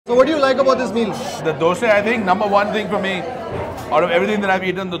So what do you like about this meal? The dosa, I think, number one thing for me, out of everything that I've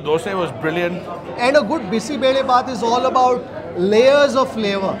eaten, the dosa was brilliant. And a good Bisi Bele bath is all about layers of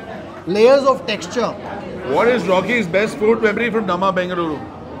flavor, layers of texture. What is Rocky's best food memory from Nama, Bengaluru?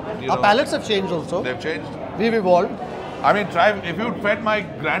 Our palates have changed also. They've changed. We've evolved. I mean, try if you fed my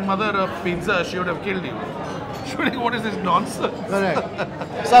grandmother a pizza, she would have killed you. What is this nonsense? Correct.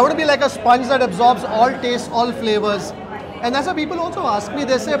 So I want to be like a sponge that absorbs all tastes, all flavors. And that's why people also ask me,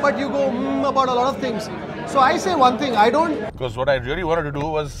 they say, but you go about a lot of things. So I say one thing, I don't... Because what I really wanted to do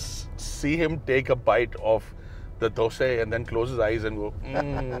was see him take a bite of the dosa and then close his eyes and go,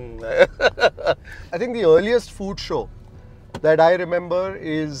 I think the earliest food show that I remember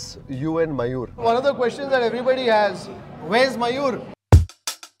is you and Mayur. One of the questions that everybody has, where's Mayur?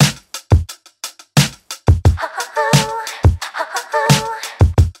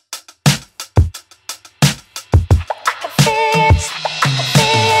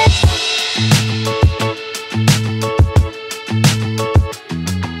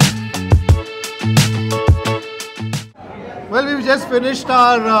 Well, we've just finished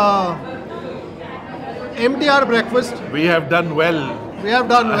our MTR breakfast. we have done well. We have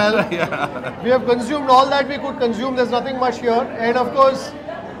done well. Yeah. We have consumed all that we could consume. There's nothing much here. And of course,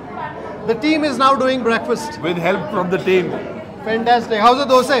 the team is now doing breakfast. With help from the team. Fantastic. How's the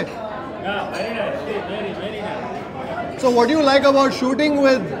dosa? Yeah, very nice. Very nice. So what do you like about shooting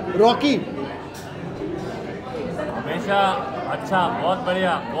with Rocky? हमेशा अच्छा, बहुत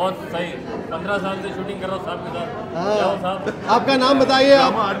बढ़िया, बहुत सही। 15 साल से shooting कर रहा हूँ साहब के साथ। जाओ साहब। आपका नाम बताइए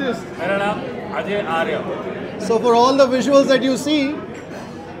आप। मेरा नाम अजय आर्य। So for all the visuals that you see,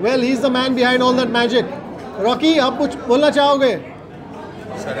 well, he's the man behind all that magic. Rocky, आप कुछ बोलना चाहोगे?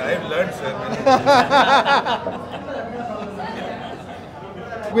 Sir, I've learned, sir.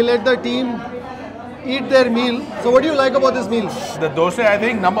 We let the team eat their meal. So what do you like about this meal? The dosa, I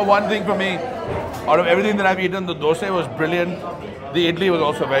think, number one thing for me, out of everything that I've eaten, the dosa was brilliant. The idli was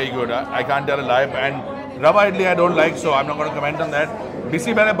also very good. I can't tell a lie. And rava idli I don't like, so I'm not going to comment on that.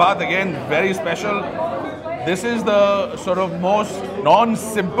 Bisi Bele bath, again, very special. This is the sort of most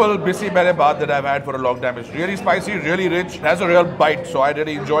non-simple Bisi Bele bath that I've had for a long time. It's really spicy, really rich, it has a real bite. So I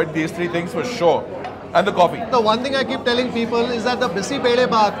really enjoyed these three things for sure. And the coffee. The one thing I keep telling people is that the Bisi Bele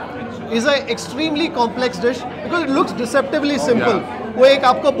bath is an extremely complex dish because it looks deceptively simple. वो एक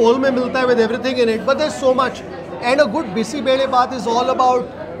आपको bowl में मिलता है with everything in it, but there's so much. And a good Bisi Bele bath is all about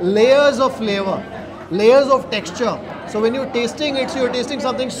layers of flavor, layers of texture. So when you're tasting it, so you're tasting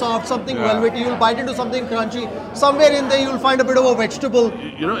something soft, something velvety, you'll bite into something crunchy. Somewhere in there, you'll find a bit of a vegetable.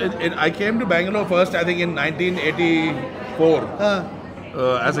 You know, I came to Bangalore first, I think in 1984.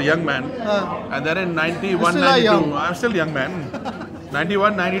 As a young man, and then in 91, 92, I'm still a young man.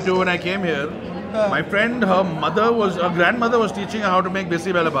 91, 92 when I came here, my friend, her grandmother was teaching her how to make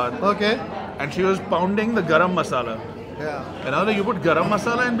Bisi Bele bath. Okay. And she was pounding the garam masala. Yeah. And I was like, you put garam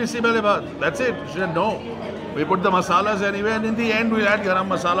masala in Bisi Bele bath? That's it. She said, no. We put the masalas anyway, and in the end we add garam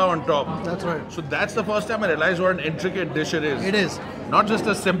masala on top. That's right. So that's the first time I realized what an intricate dish it is. It is. Not just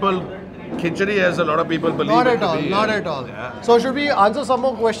a simple khichdi as a lot of people believe Not it at to all, be. not at all. Yeah. So should we answer some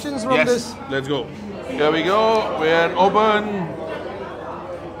more questions from Yes, this? let's go. Here we go. We're open.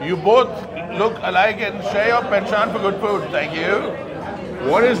 You both look alike and share your penchant for good food. Thank you.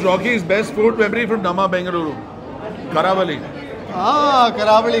 What is Rocky's best food memory from Nama, Bengaluru? Karavali. Ah,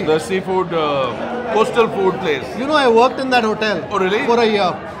 Karavali. The seafood, coastal food place. You know, I worked in that hotel. Oh, really? For a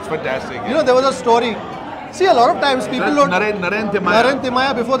year. It's fantastic. You know, there was a story. See, a lot of times people don't... Naren Timaya. Naren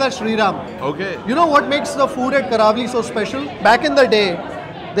Timaya, before that Sri Ram. Okay. You know what makes the food at Karavali so special? Back in the day,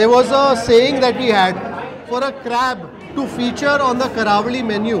 there was a saying that we had, for a crab to feature on the Karavali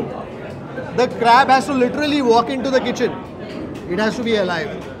menu, the crab has to literally walk into the kitchen. It has to be alive.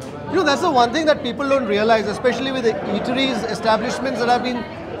 You know, that's the one thing that people don't realize, especially with the eateries, establishments that have been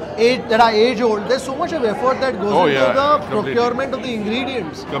are age old. There's so much of effort that goes into the procurement of the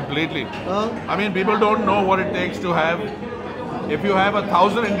ingredients. Completely. I mean, people don't know what it takes to have. If you have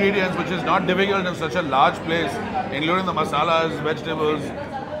 1,000 ingredients, which is not difficult in such a large place, including the masalas, vegetables,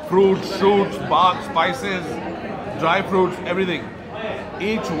 fruits, shoots, bark, spices, dry fruits, everything.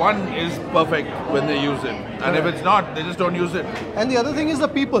 Each one is perfect when they use it. And if it's not, they just don't use it. And the other thing is the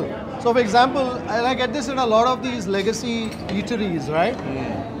people. So for example, and I get this in a lot of these legacy eateries, right?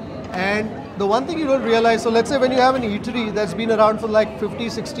 And the one thing you don't realize, so let's say when you have an eatery that's been around for like 50,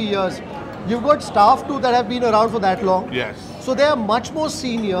 60 years, you've got staff too that have been around for that long. Yes. So they are much more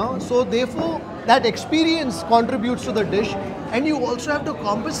senior. So therefore, that experience contributes to the dish. And you also have to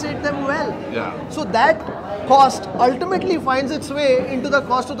compensate them well. Yeah. So that cost ultimately finds its way into the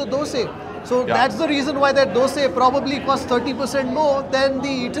cost of the dosa. So that's the reason why that dosa probably costs 30% more than the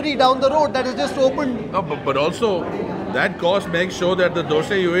eatery down the road that has just opened. No, but also that cost makes sure that the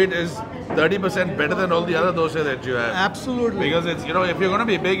dosa you eat is 30% better than all the other dosa that you have. Absolutely. Because it's, you know, if you're going to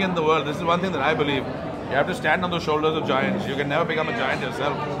be big in the world, this is one thing that I believe. You have to stand on the shoulders of giants. You can never become a giant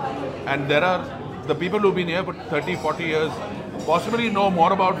yourself. And there are the people who've been here for 30, 40 years possibly know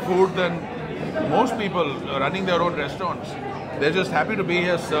more about food than most people running their own restaurants. They're just happy to be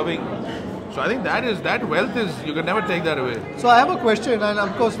here serving. So I think that wealth is, you can never take that away. So I have a question, and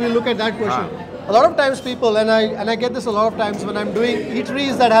of course we'll look at that question. A lot of times people, and I get this a lot of times when I'm doing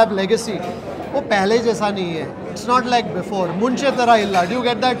eateries that have legacy, वो पहले जैसा नहीं है. It's not like before. मुंशे तरह हिल्ला. Do you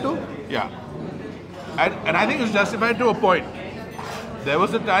get that too? Yeah. And I think it's justified to a point. There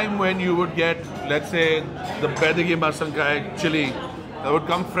was a time when you would get, let's say, the Bedagi Masankai chili that would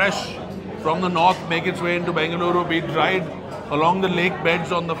come fresh from the north, make its way into Bengaluru, be dried along the lake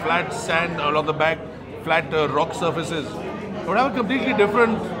beds on the flat sand, along the back flat rock surfaces. It would have a completely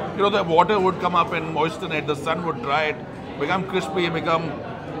different, you know, the water would come up and moisten it, the sun would dry it, become crispy, become,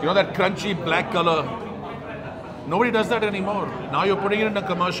 you know, that crunchy black color. Nobody does that anymore. Now you're putting it in a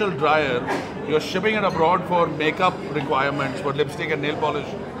commercial dryer, you're shipping it abroad for makeup requirements, for lipstick and nail polish,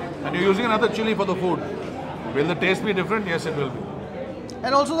 and you're using another chili for the food. Will the taste be different? Yes, it will be.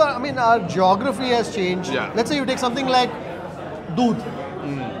 And also, our geography has changed. Yeah. Let's say you take something like doodh,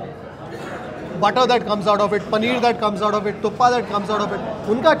 butter that comes out of it, paneer that comes out of it, tuppa that comes out of it.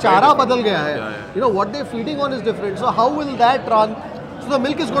 Unka chara badal gaya hai. Yeah. You know, what they're feeding on is different. So how will that run? So the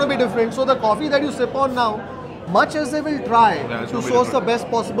milk is going to be different. So the coffee that you sip on now, much as they will try to source the best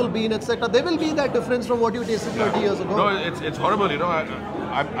possible bean, etc., there will be that difference from what you tasted 30 years ago. No, it's horrible. You know,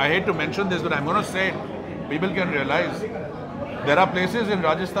 I hate to mention this, but I'm going to say it. People can realize there are places in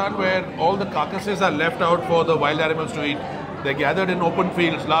Rajasthan where all the carcasses are left out for the wild animals to eat. They're gathered in open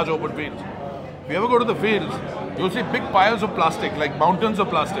fields, large open fields. If you ever go to the fields, you'll see big piles of plastic, like mountains of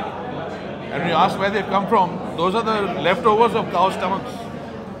plastic. And when you ask where they've come from, those are the leftovers of cow stomachs.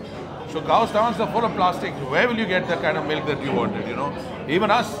 So cow stomachs are full of plastic. Where will you get the kind of milk that you wanted, you know? Even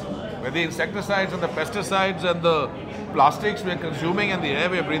us, with the insecticides and the pesticides and the plastics we're consuming and the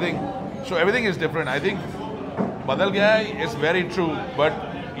air we're breathing. So everything is different. I think Badal Gaya is very true, but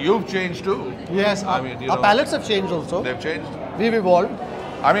you've changed too. Yes, our palates have changed also. They've changed. We've evolved.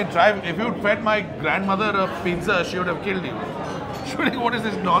 I mean, if you'd fed my grandmother a pizza, she would have killed you. She would think, what is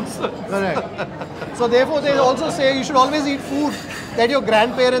this nonsense? Correct. So therefore, they also say you should always eat food that your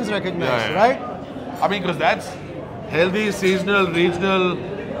grandparents recognize, right? I mean, because that's healthy, seasonal, regional,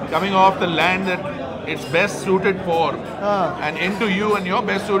 coming off the land that it's best suited for, and into you, and you're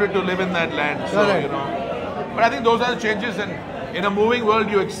best suited to live in that land. So, Correct. you know. But I think those are the changes, and in a moving world,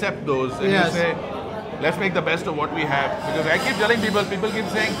 you accept those, and you say, let's make the best of what we have. Because I keep telling people keep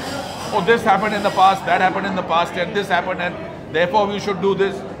saying, oh, this happened in the past, that happened in the past, and this happened, and therefore we should do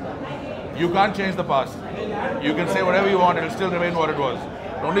this. You can't change the past. You can say whatever you want, it will still remain what it was.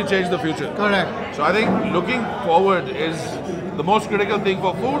 Only change the future. Correct. So I think looking forward is the most critical thing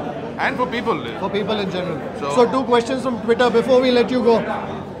for food and for people. For people in general. So 2 questions from Twitter before we let you go.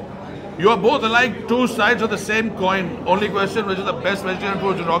 You are both alike 2 sides of the same coin. Only question, which is the best vegetarian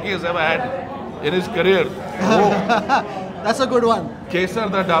food Rocky has ever had in his career? That's a good one.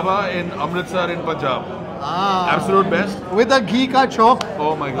 Kesar the Dhaba in Amritsar in Punjab. Absolute best. With the ghee ka chop.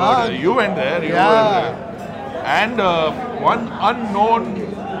 Oh my God. You went there. You went there. And one unknown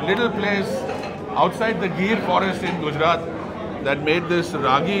little place outside the Gir forest in Gujarat that made this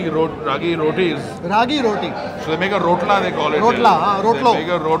ragi rotis. Ragi roti. So they make a rotla, they call it. Rotla, rotlo. They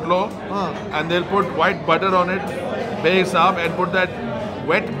make a rotlo and they'll put white butter on it, base up, and put that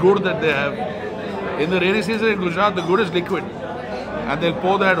wet gur that they have. In the rainy season in Gujarat, the gur is liquid. And they'll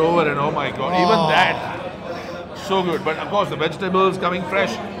pour that over, and oh my God, even that, so good. But of course, the vegetables coming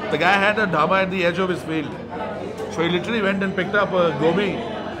fresh. The guy had a dhaba at the edge of his field. So he literally went and picked up a gobi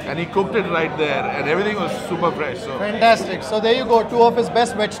and he cooked it right there, and everything was super fresh. So fantastic. So there you go, 2 of his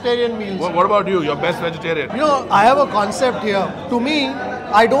best vegetarian meals. What about you? Your best vegetarian? You know, I have a concept here. To me,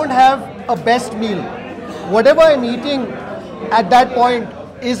 I don't have a best meal. Whatever I'm eating at that point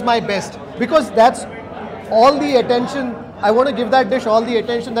is my best, because that's all the attention. I want to give that dish all the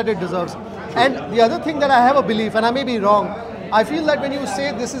attention that it deserves. And the other thing that I have a belief, and I may be wrong, I feel that when you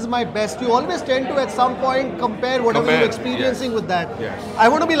say this is my best, you always tend to at some point compare whatever you're experiencing with that. Yes. I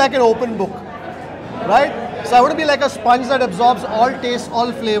want to be like an open book, right? So I want to be like a sponge that absorbs all tastes,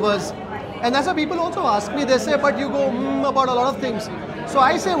 all flavors. And that's why people also ask me, they say, but you go about a lot of things. So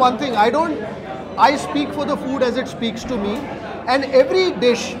I say one thing, I speak for the food as it speaks to me. And every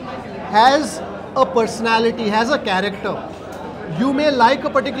dish has a personality, has a character. You may like a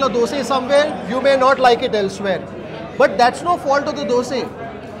particular dosa somewhere, you may not like it elsewhere. But that's no fault of the dosa.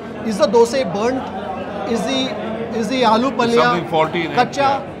 Is the dosa burnt? Is the aloo palya something faulty in it, kacha?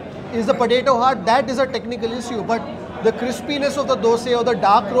 yeah. Is the potato hard? That is a technical issue. But the crispiness of the dosa or the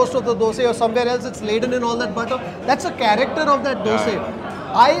dark roast of the dosa or somewhere else it's laden in all that butter, that's a character of that dosa.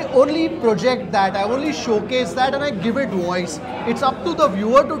 I only project that, I only showcase that, and I give it voice. It's up to the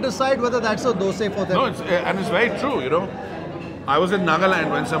viewer to decide whether that's a dosa for them. No, and it's very true, you know. I was in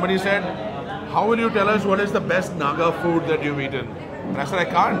Nagaland when somebody said, how will you tell us what is the best Naga food that you've eaten? And I said, I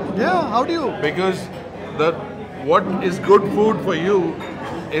can't. Yeah, how do you? Because what is good food for you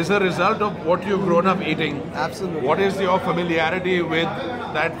is a result of what you've grown up eating. Absolutely. What is your familiarity with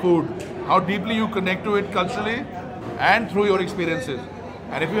that food? How deeply you connect to it culturally and through your experiences.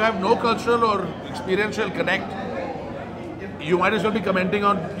 And if you have no cultural or experiential connect, you might as well be commenting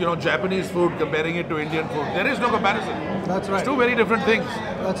on, you know, Japanese food, comparing it to Indian food. There is no comparison. That's right. It's two very different things.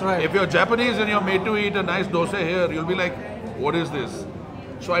 That's right. If you're Japanese and you're made to eat a nice dosa here, you'll be like, what is this?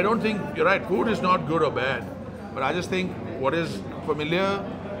 So I don't think, you're right, food is not good or bad. But I just think what is familiar,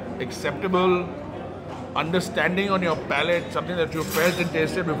 acceptable, understanding on your palate, something that you've felt and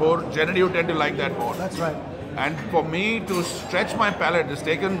tasted before, generally you tend to like that more. That's right. And for me to stretch my palate has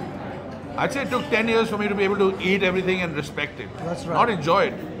taken, I'd say it took 10 years for me to be able to eat everything and respect it. That's right. Not enjoy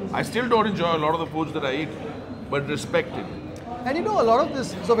it. I still don't enjoy a lot of the foods that I eat, but respect it. And you know, a lot of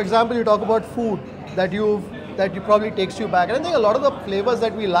this, so for example, you talk about food that you probably takes you back. And I think a lot of the flavors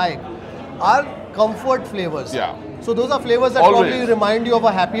that we like are comfort flavors. Yeah. So those are flavors that Always. probably remind you of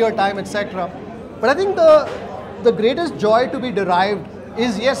a happier time, etc. But I think the greatest joy to be derived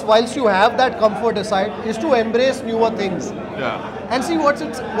is, yes, whilst you have that comfort aside, is to embrace newer things. Yeah. And see what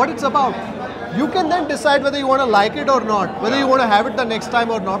it's about. You can then decide whether you want to like it or not, whether you want to have it the next time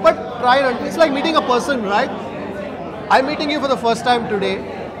or not. But try it. It's like meeting a person, right? I'm meeting you for the first time today,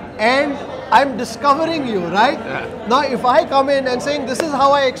 and I'm discovering you, right? Yeah. Now, if I come in and saying this is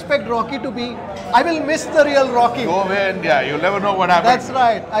how I expect Rocky to be, I will miss the real Rocky. Go away and you'll never know what happened. That's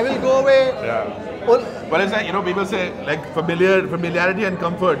right. I will go away. Yeah. Well, it's like, you know, people say like familiarity and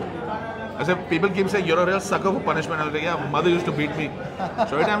comfort. I say, people keep saying you're a real sucker for punishment. I was like, yeah, mother used to beat me.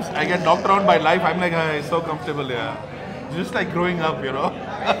 So every time I get knocked around by life, I'm like, it's so comfortable, yeah. Just like growing up, you know.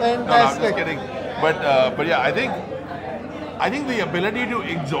 Fantastic. No, I'm just kidding. But yeah, I think the ability to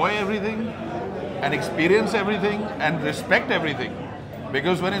enjoy everything and experience everything and respect everything.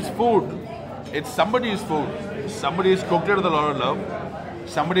 Because when it's food, it's somebody's food. Somebody's cooked it with a lot of love.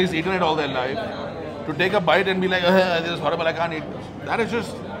 Somebody's eaten it all their life. To take a bite and be like, this is horrible, I can't eat. That is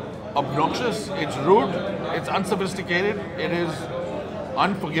just obnoxious. It's rude. It's unsophisticated. It is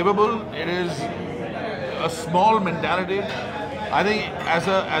unforgivable. It is a small mentality. I think as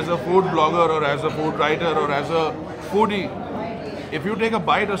a food blogger or as a food writer or as a foodie, if you take a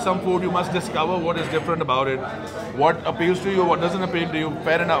bite of some food, you must discover what is different about it, what appeals to you, what doesn't appeal to you.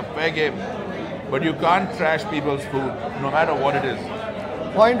 Fair enough, fair game. But you can't trash people's food, no matter what it is.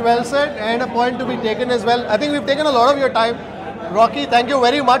 Point well said, and a point to be taken as well. I think we've taken a lot of your time. Rocky, thank you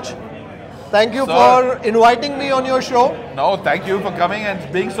very much. Thank you for inviting me on your show. No, thank you for coming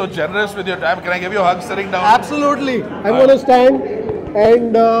and being so generous with your time. Can I give you a hug sitting down? Absolutely. I'm going to stand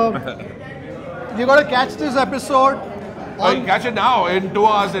and you got to catch this episode. You can catch it now. In 2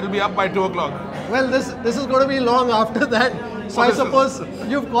 hours, it'll be up by 2 o'clock. Well, this is going to be long after that. So I suppose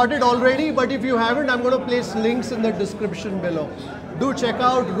you've got it already, but if you haven't, I'm going to place links in the description below. Do check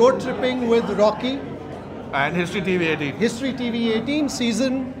out Road Tripping with Rocky. And History TV 18. History TV 18,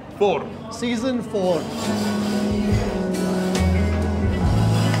 Season 4. Season 4.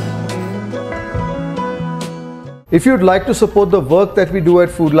 If you'd like to support the work that we do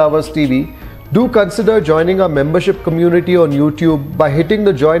at Food Lovers TV, do consider joining our membership community on YouTube by hitting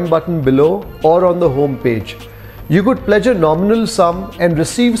the join button below or on the home page. You could pledge a nominal sum and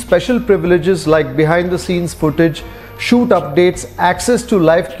receive special privileges like behind the scenes footage, shoot updates, access to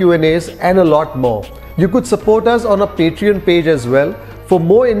live Q&As and a lot more. You could support us on our Patreon page as well. For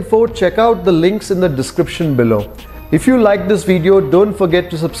more info, check out the links in the description below. If you like this video, don't forget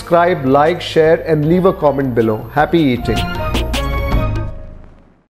to subscribe, like, share and leave a comment below. Happy eating!